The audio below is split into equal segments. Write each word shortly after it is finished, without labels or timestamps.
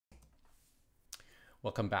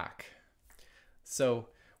Welcome back. So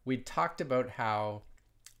we talked about how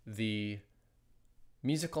the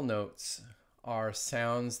musical notes are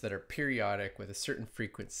sounds that are periodic with a certain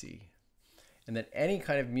frequency, and that any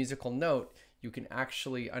kind of musical note you can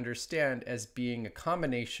actually understand as being a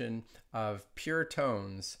combination of pure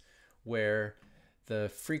tones where the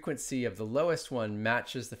frequency of the lowest one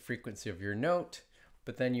matches the frequency of your note,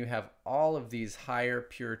 but then you have all of these higher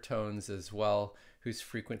pure tones as well whose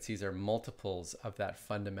frequencies are multiples of that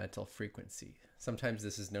fundamental frequency. Sometimes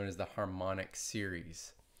this is known as the harmonic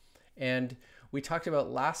series. And we talked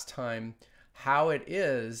about last time how it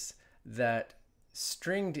is that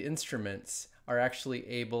stringed instruments are actually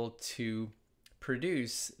able to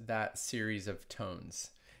produce that series of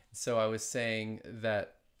tones. So I was saying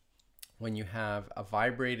that when you have a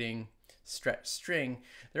vibrating stretched string,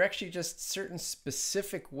 there are actually just certain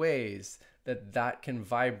specific ways that that can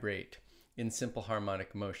vibrate in simple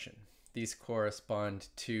harmonic motion. These correspond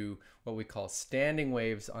to what we call standing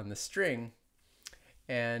waves on the string,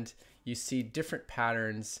 and you see different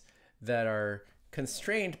patterns that are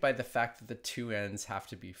constrained by the fact that the two ends have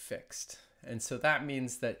to be fixed. And so that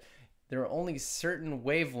means that there are only certain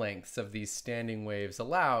wavelengths of these standing waves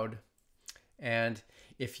allowed, and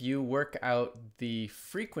if you work out the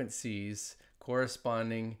frequencies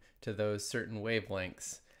corresponding to those certain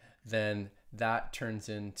wavelengths, then that turns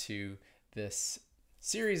into this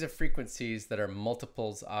series of frequencies that are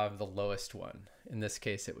multiples of the lowest one. In this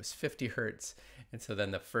case, it was 50 hertz. And so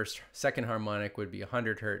then the second harmonic would be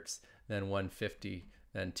 100 hertz, then 150,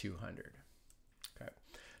 then 200. Okay.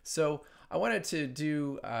 So I wanted to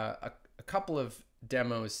do a couple of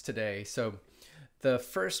demos today. So the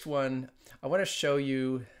first one, I want to show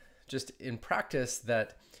you just in practice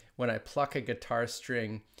that when I pluck a guitar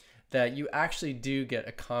string, that you actually do get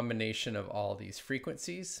a combination of all these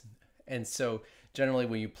frequencies. And so generally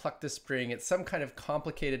when you pluck the string, it's some kind of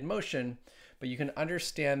complicated motion, but you can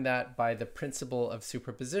understand that by the principle of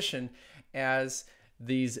superposition as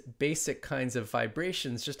these basic kinds of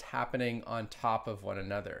vibrations just happening on top of one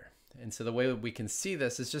another. And so the way we can see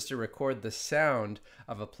this is just to record the sound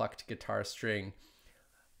of a plucked guitar string,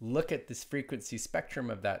 look at this frequency spectrum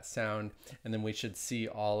of that sound, and then we should see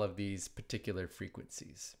all of these particular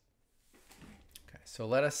frequencies. Okay, so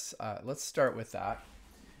let's start with that.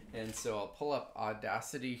 And so I'll pull up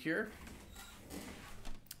Audacity here.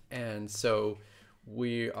 And so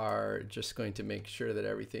we are just going to make sure that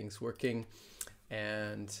everything's working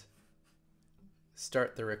and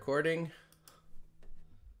start the recording.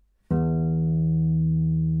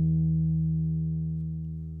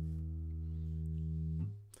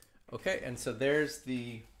 Okay, and so there's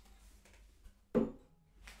the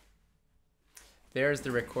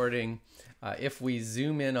recording. If we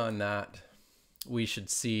zoom in on that, we should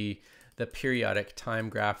see the periodic time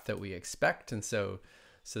graph that we expect. And so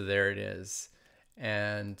there it is.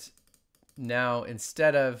 And now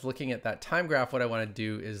instead of looking at that time graph, what I want to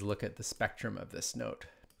do is look at the spectrum of this note.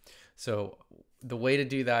 So the way to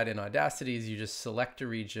do that in Audacity is you just select a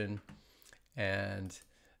region, and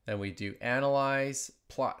then we do analyze,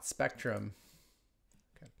 plot spectrum.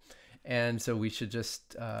 Okay. And so we should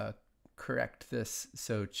just correct this.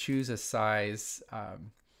 So choose a size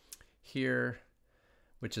here,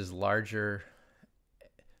 which is larger.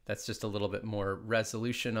 That's just a little bit more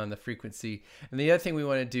resolution on the frequency. And the other thing we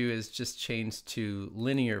want to do is just change to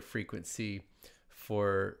linear frequency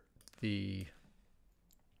for the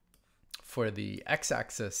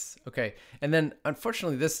x-axis. Okay, and then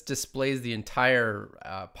unfortunately this displays the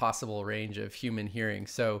entire possible range of human hearing.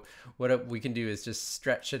 So what we can do is just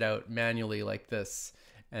stretch it out manually like this,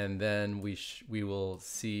 and then we will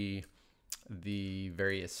see the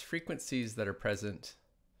various frequencies that are present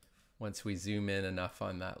once we zoom in enough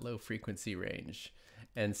on that low frequency range.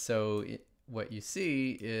 And so what you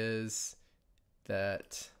see is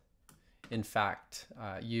that in fact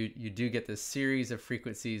you do get this series of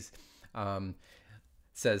frequencies. It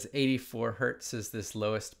says 84 hertz is this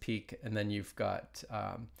lowest peak, and then you've got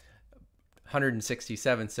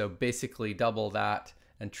 167, so basically double that,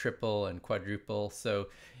 and triple and quadruple. So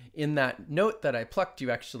in that note that I plucked, you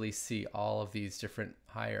actually see all of these different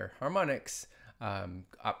higher harmonics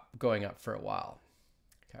going up for a while.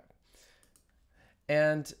 Okay.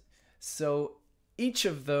 And so each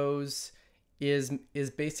of those is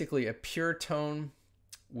basically a pure tone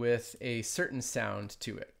with a certain sound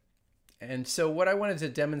to it. And so what I wanted to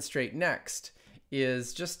demonstrate next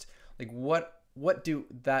is just like what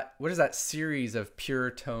does that series of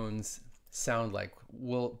pure tones sound like?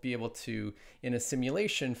 We'll be able to, in a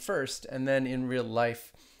simulation first, and then in real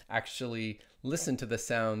life, actually listen to the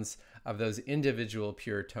sounds of those individual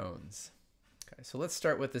pure tones. Okay, so let's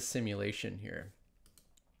start with the simulation here.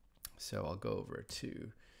 So I'll go over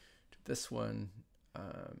to this one.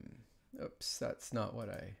 Oops, that's not what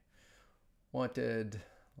I wanted.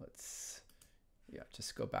 Let's,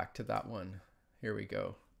 just go back to that one. Here we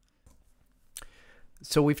go.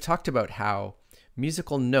 So we've talked about how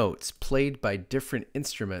musical notes played by different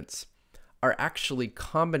instruments are actually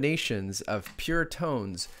combinations of pure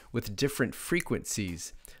tones with different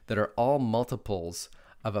frequencies that are all multiples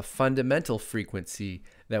of a fundamental frequency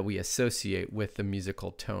that we associate with the musical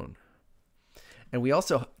tone. And we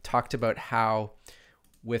also talked about how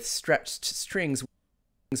with stretched strings,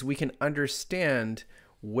 we can understand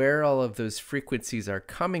where all of those frequencies are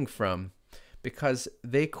coming from because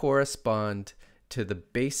they correspond to the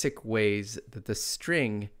basic ways that the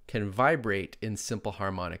string can vibrate in simple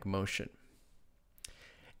harmonic motion.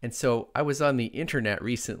 And so I was on the internet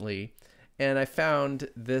recently and I found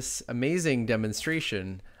this amazing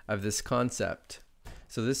demonstration of this concept.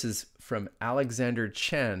 So this is from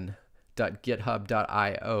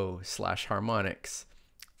alexanderchen.github.io/harmonics.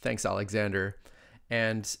 Thanks, Alexander.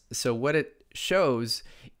 And so what it shows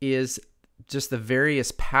is just the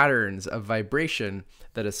various patterns of vibration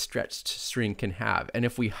that a stretched string can have. And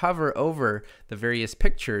if we hover over the various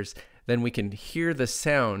pictures, then we can hear the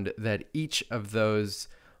sound that each of those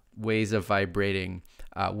ways of vibrating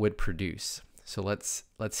would produce. So let's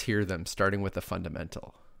hear them, starting with the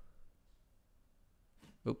fundamental.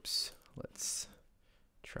 Oops, let's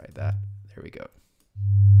try that. There we go.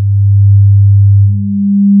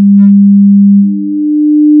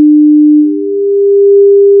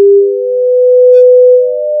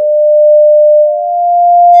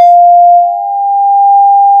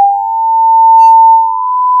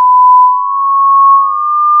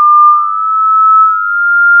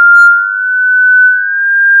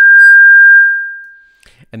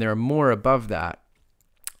 And there are more above that.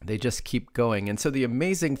 They just keep going. And so the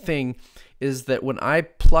amazing thing is that when I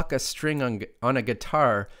pluck a string on a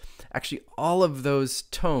guitar, actually all of those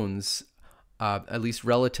tones, at least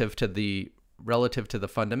relative to the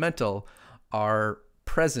fundamental, are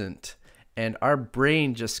present. And our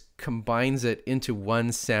brain just combines it into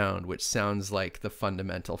one sound, which sounds like the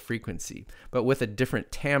fundamental frequency, but with a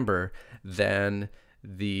different timbre than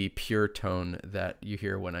the pure tone that you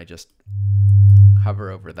hear when I just hover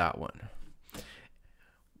over that one.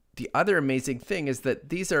 The other amazing thing is that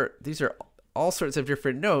these are all sorts of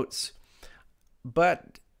different notes,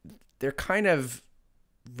 but they're kind of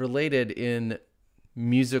related in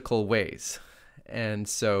musical ways. And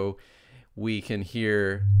so we can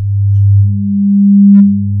hear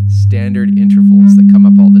standard intervals that come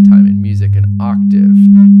up all the time in music: an octave,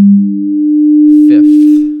 fifth,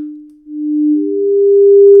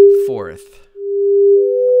 fourth,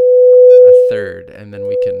 a third, and then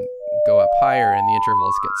we can go up higher and the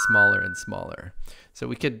intervals get smaller and smaller. So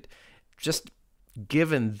we could just,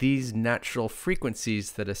 given these natural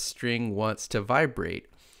frequencies that a string wants to vibrate,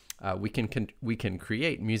 we can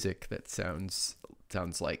create music that sounds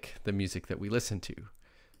like the music that we listen to.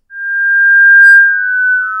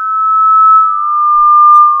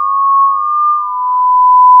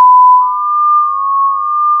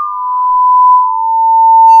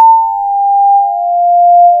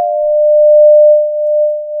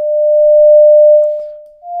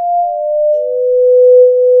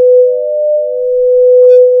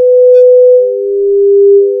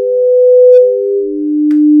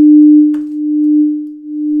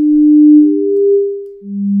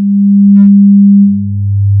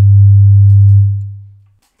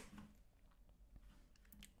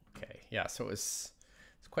 Yeah, so it's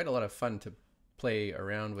quite a lot of fun to play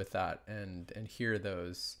around with that and hear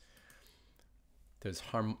those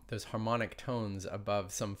harmonic tones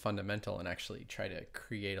above some fundamental and actually try to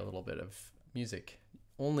create a little bit of music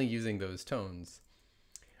only using those tones.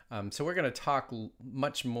 So we're going to talk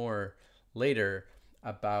much more later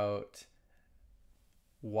about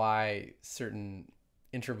why certain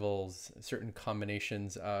intervals, certain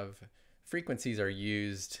combinations of frequencies are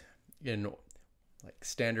used in like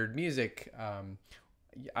standard music.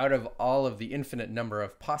 Out of all of the infinite number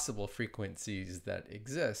of possible frequencies that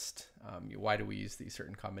exist, why do we use these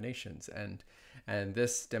certain combinations? And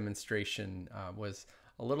this demonstration was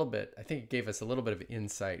a little bit, I think it gave us a little bit of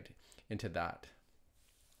insight into that.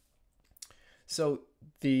 So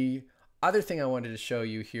the other thing I wanted to show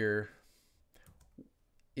you here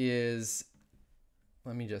is,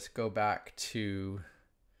 let me just go back to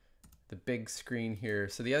the big screen here.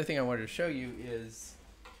 So the other thing I wanted to show you is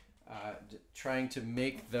trying to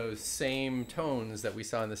make those same tones that we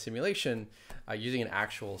saw in the simulation using an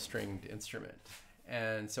actual stringed instrument.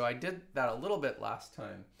 And so I did that a little bit last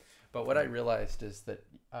time, but what I realized is that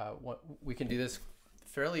we can do this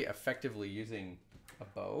fairly effectively using a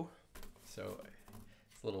bow. So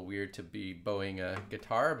it's a little weird to be bowing a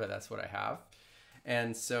guitar, but that's what I have.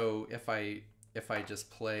 And so if I just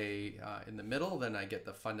play in the middle, then I get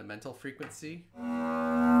the fundamental frequency.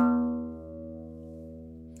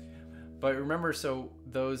 But remember, so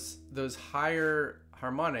those higher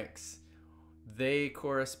harmonics, they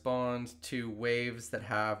correspond to waves that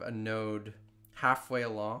have a node halfway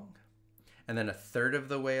along, and then a third of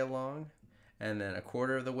the way along, and then a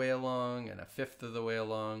quarter of the way along, and a fifth of the way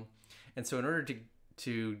along. And so in order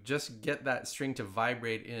to just get that string to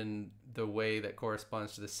vibrate in the way that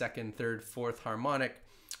corresponds to the second, third, fourth harmonic,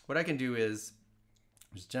 what I can do is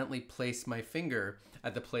just gently place my finger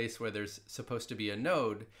at the place where there's supposed to be a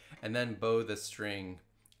node, and then bow the string,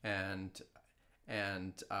 and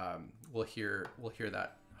we'll hear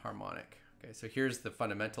that harmonic. Okay, so here's the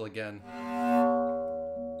fundamental again.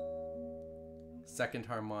 Second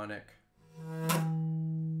harmonic.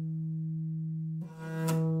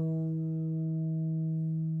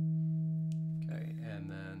 Okay, and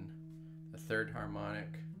then the third harmonic.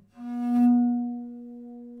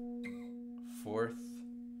 Fourth.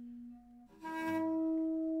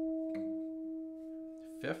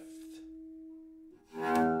 Fifth.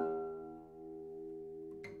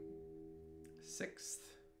 Sixth.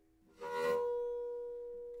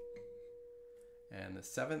 And the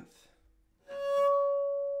seventh.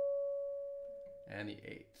 And the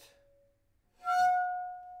eighth.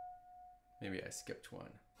 Maybe I skipped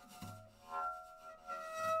one.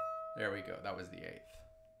 There we go. That was the eighth.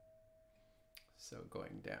 So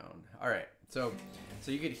going down. All right. So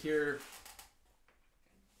you could hear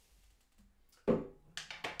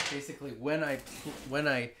basically when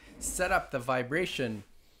I set up the vibration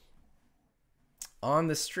on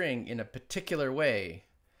the string in a particular way,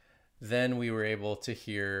 then we were able to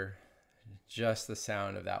hear just the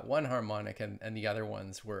sound of that one harmonic, and the other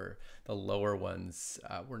ones were, the lower ones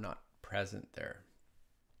were not present there.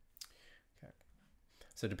 Okay.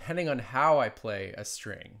 So depending on how I play a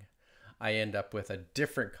string, I end up with a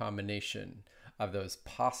different combination of those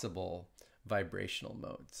possible vibrational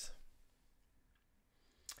modes.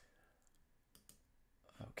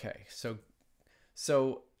 Okay, so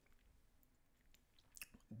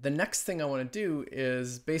the next thing I want to do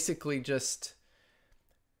is basically just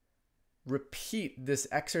repeat this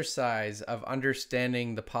exercise of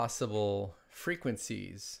understanding the possible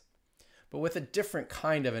frequencies, but with a different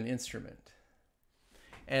kind of an instrument.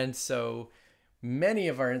 And so many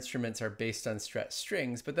of our instruments are based on stretched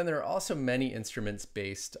strings, but then there are also many instruments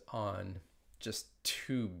based on just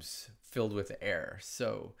tubes filled with air.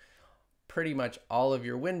 So pretty much all of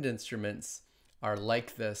your wind instruments are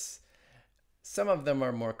like this. Some of them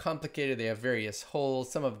are more complicated. They have various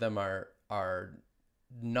holes. Some of them are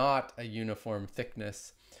not a uniform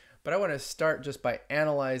thickness. But I want to start just by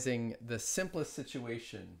analyzing the simplest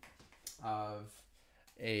situation of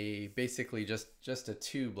basically just a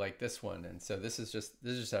tube like this one. And so this is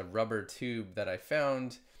just a rubber tube that I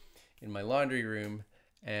found in my laundry room,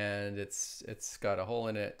 and it's got a hole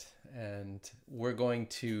in it, and we're going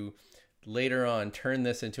to later on turn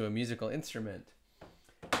this into a musical instrument.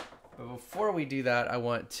 But before we do that, I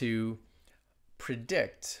want to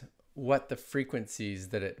predict what the frequencies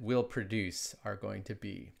that it will produce are going to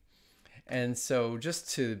be. And so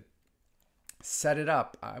just to set it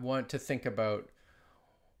up, I want to think about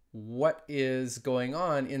what is going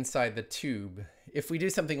on inside the tube. If we do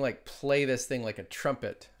something like play this thing like a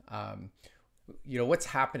trumpet, you know, what's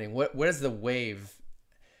happening? What is the wave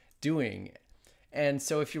doing? And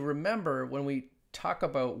so if you remember, when we talk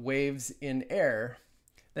about waves in air,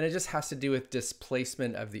 then it just has to do with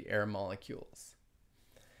displacement of the air molecules.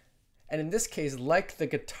 And in this case, like the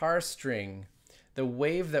guitar string, the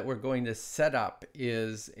wave that we're going to set up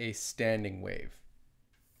is a standing wave.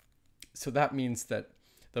 So that means that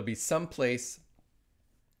there'll be some places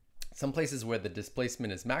where the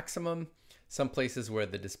displacement is maximum, some places where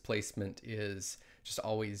the displacement is just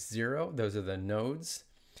always zero. Those are the nodes.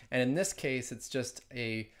 And in this case, it's just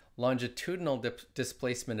a longitudinal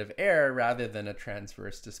displacement of air rather than a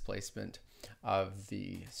transverse displacement of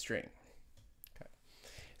the string. Okay.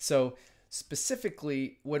 So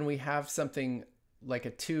specifically, when we have something like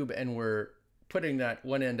a tube and we're putting that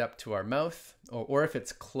one end up to our mouth, or if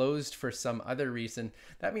it's closed for some other reason,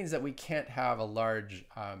 that means that we can't have a large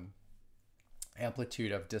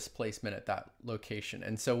amplitude of displacement at that location.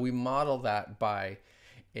 And so we model that by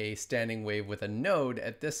a standing wave with a node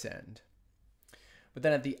at this end. But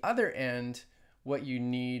then at the other end, what you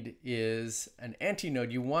need is an antinode.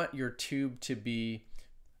 You want your tube to be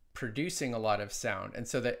producing a lot of sound. And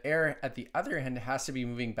so the air at the other end has to be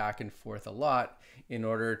moving back and forth a lot in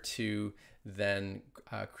order to then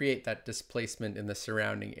create that displacement in the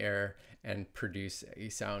surrounding air and produce a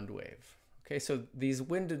sound wave. Okay, so these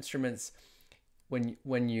wind instruments,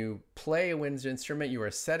 when you play a wind instrument, you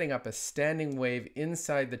are setting up a standing wave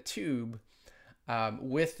inside the tube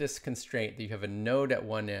with this constraint that you have a node at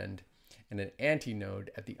one end and an antinode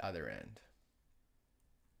at the other end.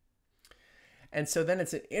 And so then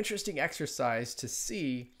it's an interesting exercise to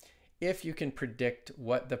see if you can predict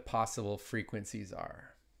what the possible frequencies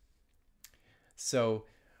are. So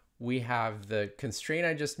we have the constraint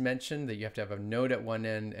I just mentioned that you have to have a node at one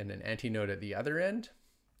end and an antinode at the other end.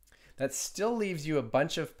 That still leaves you a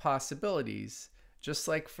bunch of possibilities. Just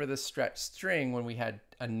like for the stretched string, when we had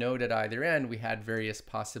a node at either end, we had various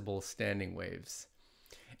possible standing waves.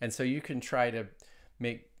 And so you can try to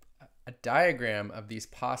make a diagram of these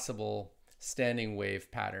possible standing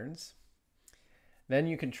wave patterns. Then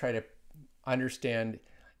you can try to understand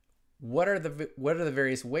what are the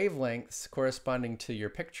various wavelengths corresponding to your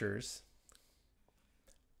pictures.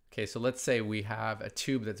 Okay, so let's say we have a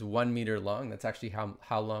tube that's 1 meter long. That's actually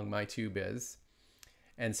how long my tube is.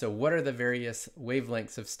 And so what are the various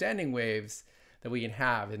wavelengths of standing waves that we can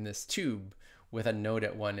have in this tube with a node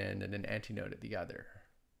at one end and an antinode at the other?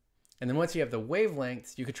 And then once you have the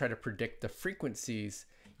wavelengths, you can try to predict the frequencies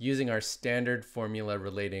using our standard formula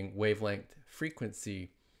relating wavelength, frequency,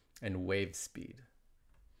 and wave speed.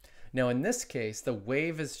 Now in this case, the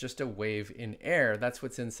wave is just a wave in air. That's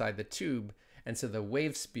what's inside the tube. And so the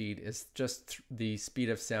wave speed is just the speed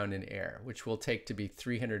of sound in air, which we'll take to be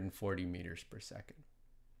 340 meters per second.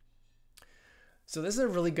 So this is a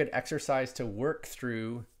really good exercise to work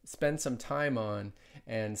through, spend some time on,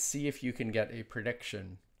 and see if you can get a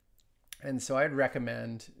prediction. And so I'd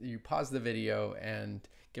recommend you pause the video and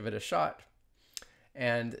give it a shot.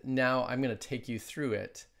 And now I'm going to take you through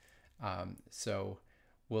it. So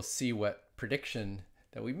we'll see what prediction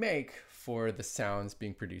that we make for the sounds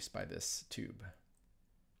being produced by this tube.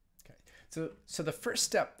 Okay. So the first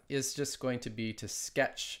step is just going to be to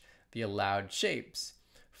sketch the allowed shapes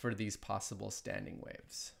for these possible standing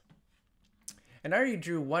waves. And I already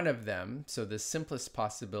drew one of them, so the simplest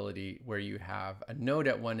possibility where you have a node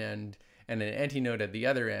at one end and an antinode at the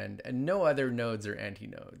other end, and no other nodes or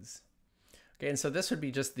antinodes. Okay, and so this would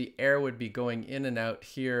be just the air would be going in and out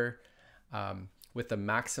here with the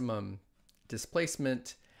maximum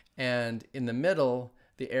displacement, and in the middle,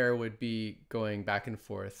 the air would be going back and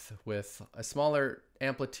forth with a smaller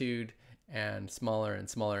amplitude and smaller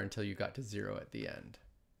until you got to 0 at the end.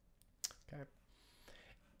 Okay.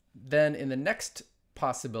 Then in the next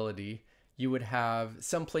possibility, you would have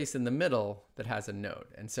some place in the middle that has a node.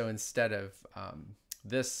 And so instead of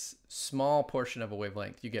this small portion of a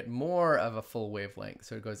wavelength, you get more of a full wavelength.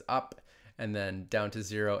 So it goes up and then down to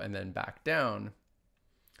 0 and then back down.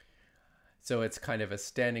 So it's kind of a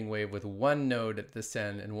standing wave with one node at this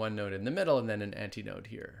end and one node in the middle and then an antinode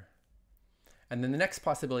here. And then the next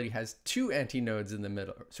possibility has two antinodes in the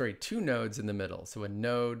middle, sorry, two nodes in the middle. So a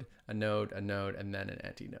node, a node, a node, and then an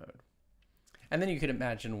antinode. And then you can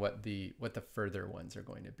imagine what the further ones are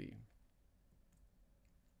going to be.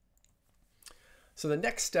 So the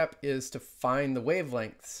next step is to find the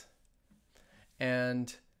wavelengths.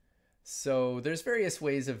 And so there's various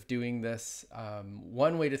ways of doing this.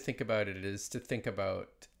 One way to think about it is to think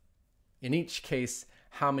about, in each case,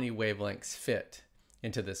 how many wavelengths fit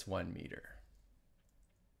into this 1 meter.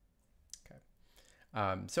 Okay.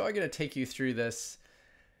 So I'm going to take you through this.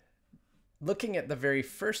 Looking at the very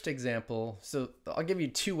first example, so I'll give you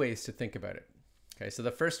two ways to think about it. Okay, so the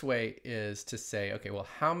first way is to say, okay, well,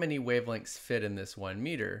 how many wavelengths fit in this 1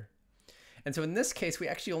 meter? And so in this case, we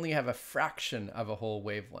actually only have a fraction of a whole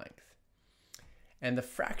wavelength. And the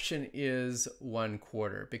fraction is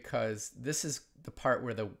 1/4 because this is the part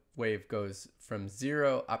where the wave goes from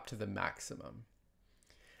 0 up to the maximum.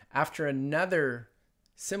 After another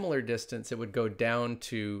similar distance, it would go down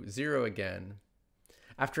to 0 again.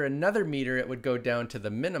 After another meter, it would go down to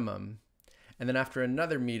the minimum. And then after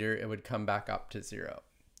another meter, it would come back up to 0.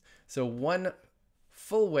 So one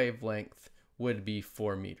full wavelength would be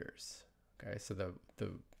 4 meters. Okay, so the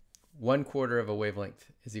 1/4 of a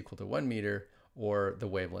wavelength is equal to 1 meter, or the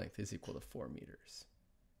wavelength is equal to 4 meters.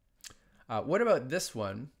 What about this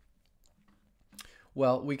one?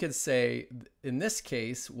 Well, we could say, in this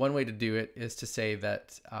case, one way to do it is to say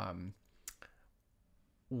that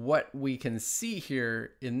what we can see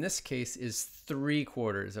here in this case is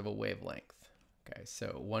 3/4 of a wavelength. Okay,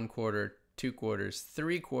 so 1/4, 2/4,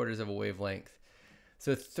 3/4 of a wavelength.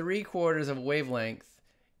 So 3/4 of a wavelength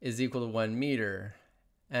is equal to 1 meter.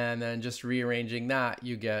 And then just rearranging that,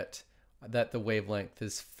 you get that the wavelength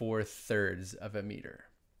is 4/3 of a meter.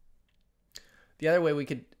 The other way we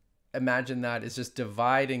could imagine that is just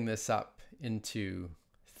dividing this up into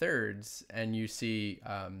thirds, and you see,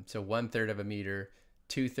 so 1/3 of a meter,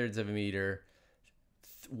 2/3 of a meter,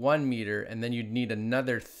 1 meter, and then you'd need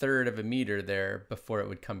another 1/3 of a meter there before it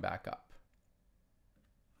would come back up.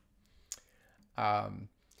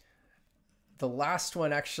 The last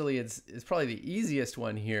one actually is probably the easiest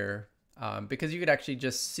one here, because you could actually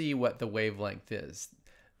just see what the wavelength is.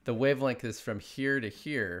 The wavelength is from here to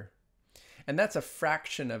here, and that's a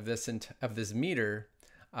fraction of this meter.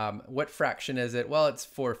 What fraction is it? Well, it's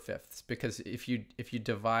 4/5, because if you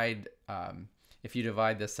divide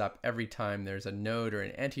this up every time there's a node or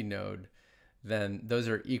an antinode, then those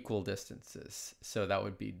are equal distances. So that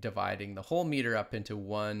would be dividing the whole meter up into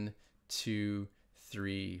 1, 2,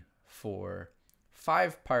 3, 4,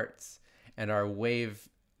 5 parts, and our wave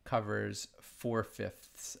covers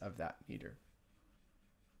 4/5 of that meter.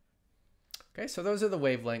 Okay, so those are the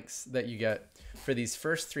wavelengths that you get for these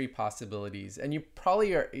first 3 possibilities, and you could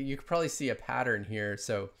probably see a pattern here.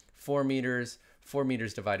 So 4 meters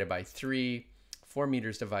divided by 3, 4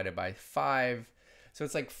 meters divided by 5. So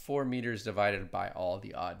it's like 4 meters divided by all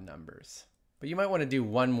the odd numbers. But you might want to do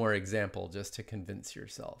one more example just to convince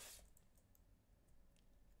yourself.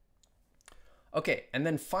 Okay, and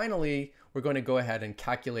then finally, we're going to go ahead and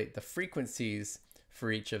calculate the frequencies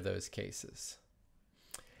for each of those cases.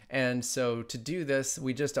 And so to do this,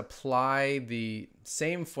 we just apply the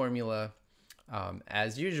same formula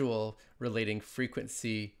as usual, relating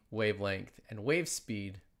frequency, wavelength, and wave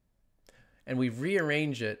speed. And we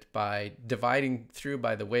rearrange it by dividing through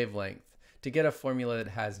by the wavelength to get a formula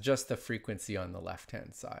that has just the frequency on the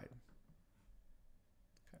left-hand side.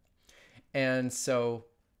 Okay. And so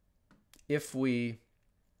if we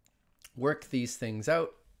work these things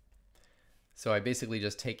out, so I basically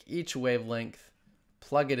just take each wavelength,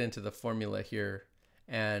 plug it into the formula here,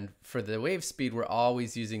 and for the wave speed, we're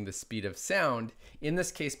always using the speed of sound. In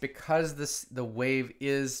this case, because the wave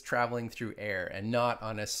is traveling through air and not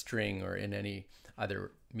on a string or in any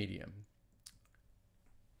other medium.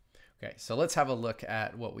 Okay, so let's have a look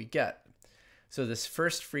at what we get. So this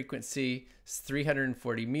first frequency is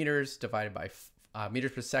 340 meters divided by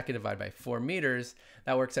meters per second divided by 4 meters.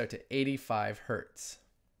 That works out to 85 hertz.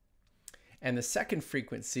 And the second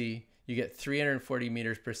frequency, you get 340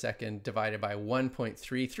 meters per second divided by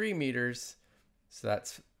 1.33 meters. So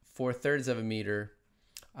that's 4/3 of a meter.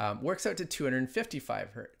 Works out to 255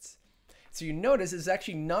 hertz. So you notice it's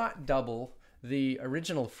actually not double the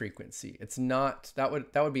original frequency. It's not, that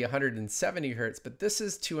would be 170 hertz, but this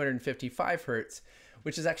is 255 hertz,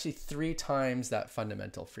 which is actually 3 times that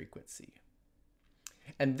fundamental frequency.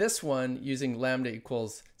 And this one, using lambda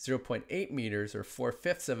equals 0.8 meters or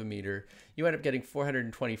 4/5 of a meter, you end up getting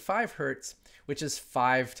 425 hertz, which is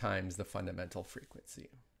 5 times the fundamental frequency.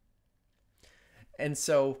 And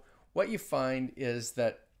so what you find is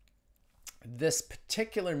that this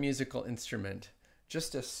particular musical instrument,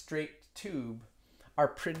 just a straight tube, our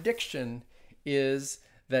prediction is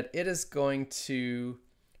that it is going to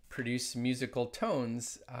produce musical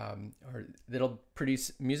tones, or it'll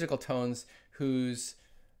produce musical tones whose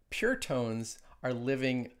pure tones are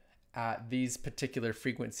living at these particular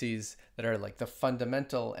frequencies that are like the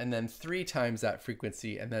fundamental, and then 3 times that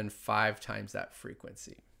frequency, and then 5 times that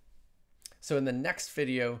frequency. So in the next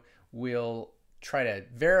video, we'll try to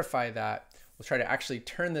verify that. We'll try to actually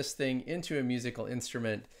turn this thing into a musical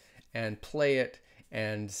instrument and play it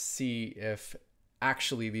and see if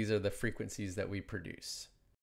actually these are the frequencies that we produce.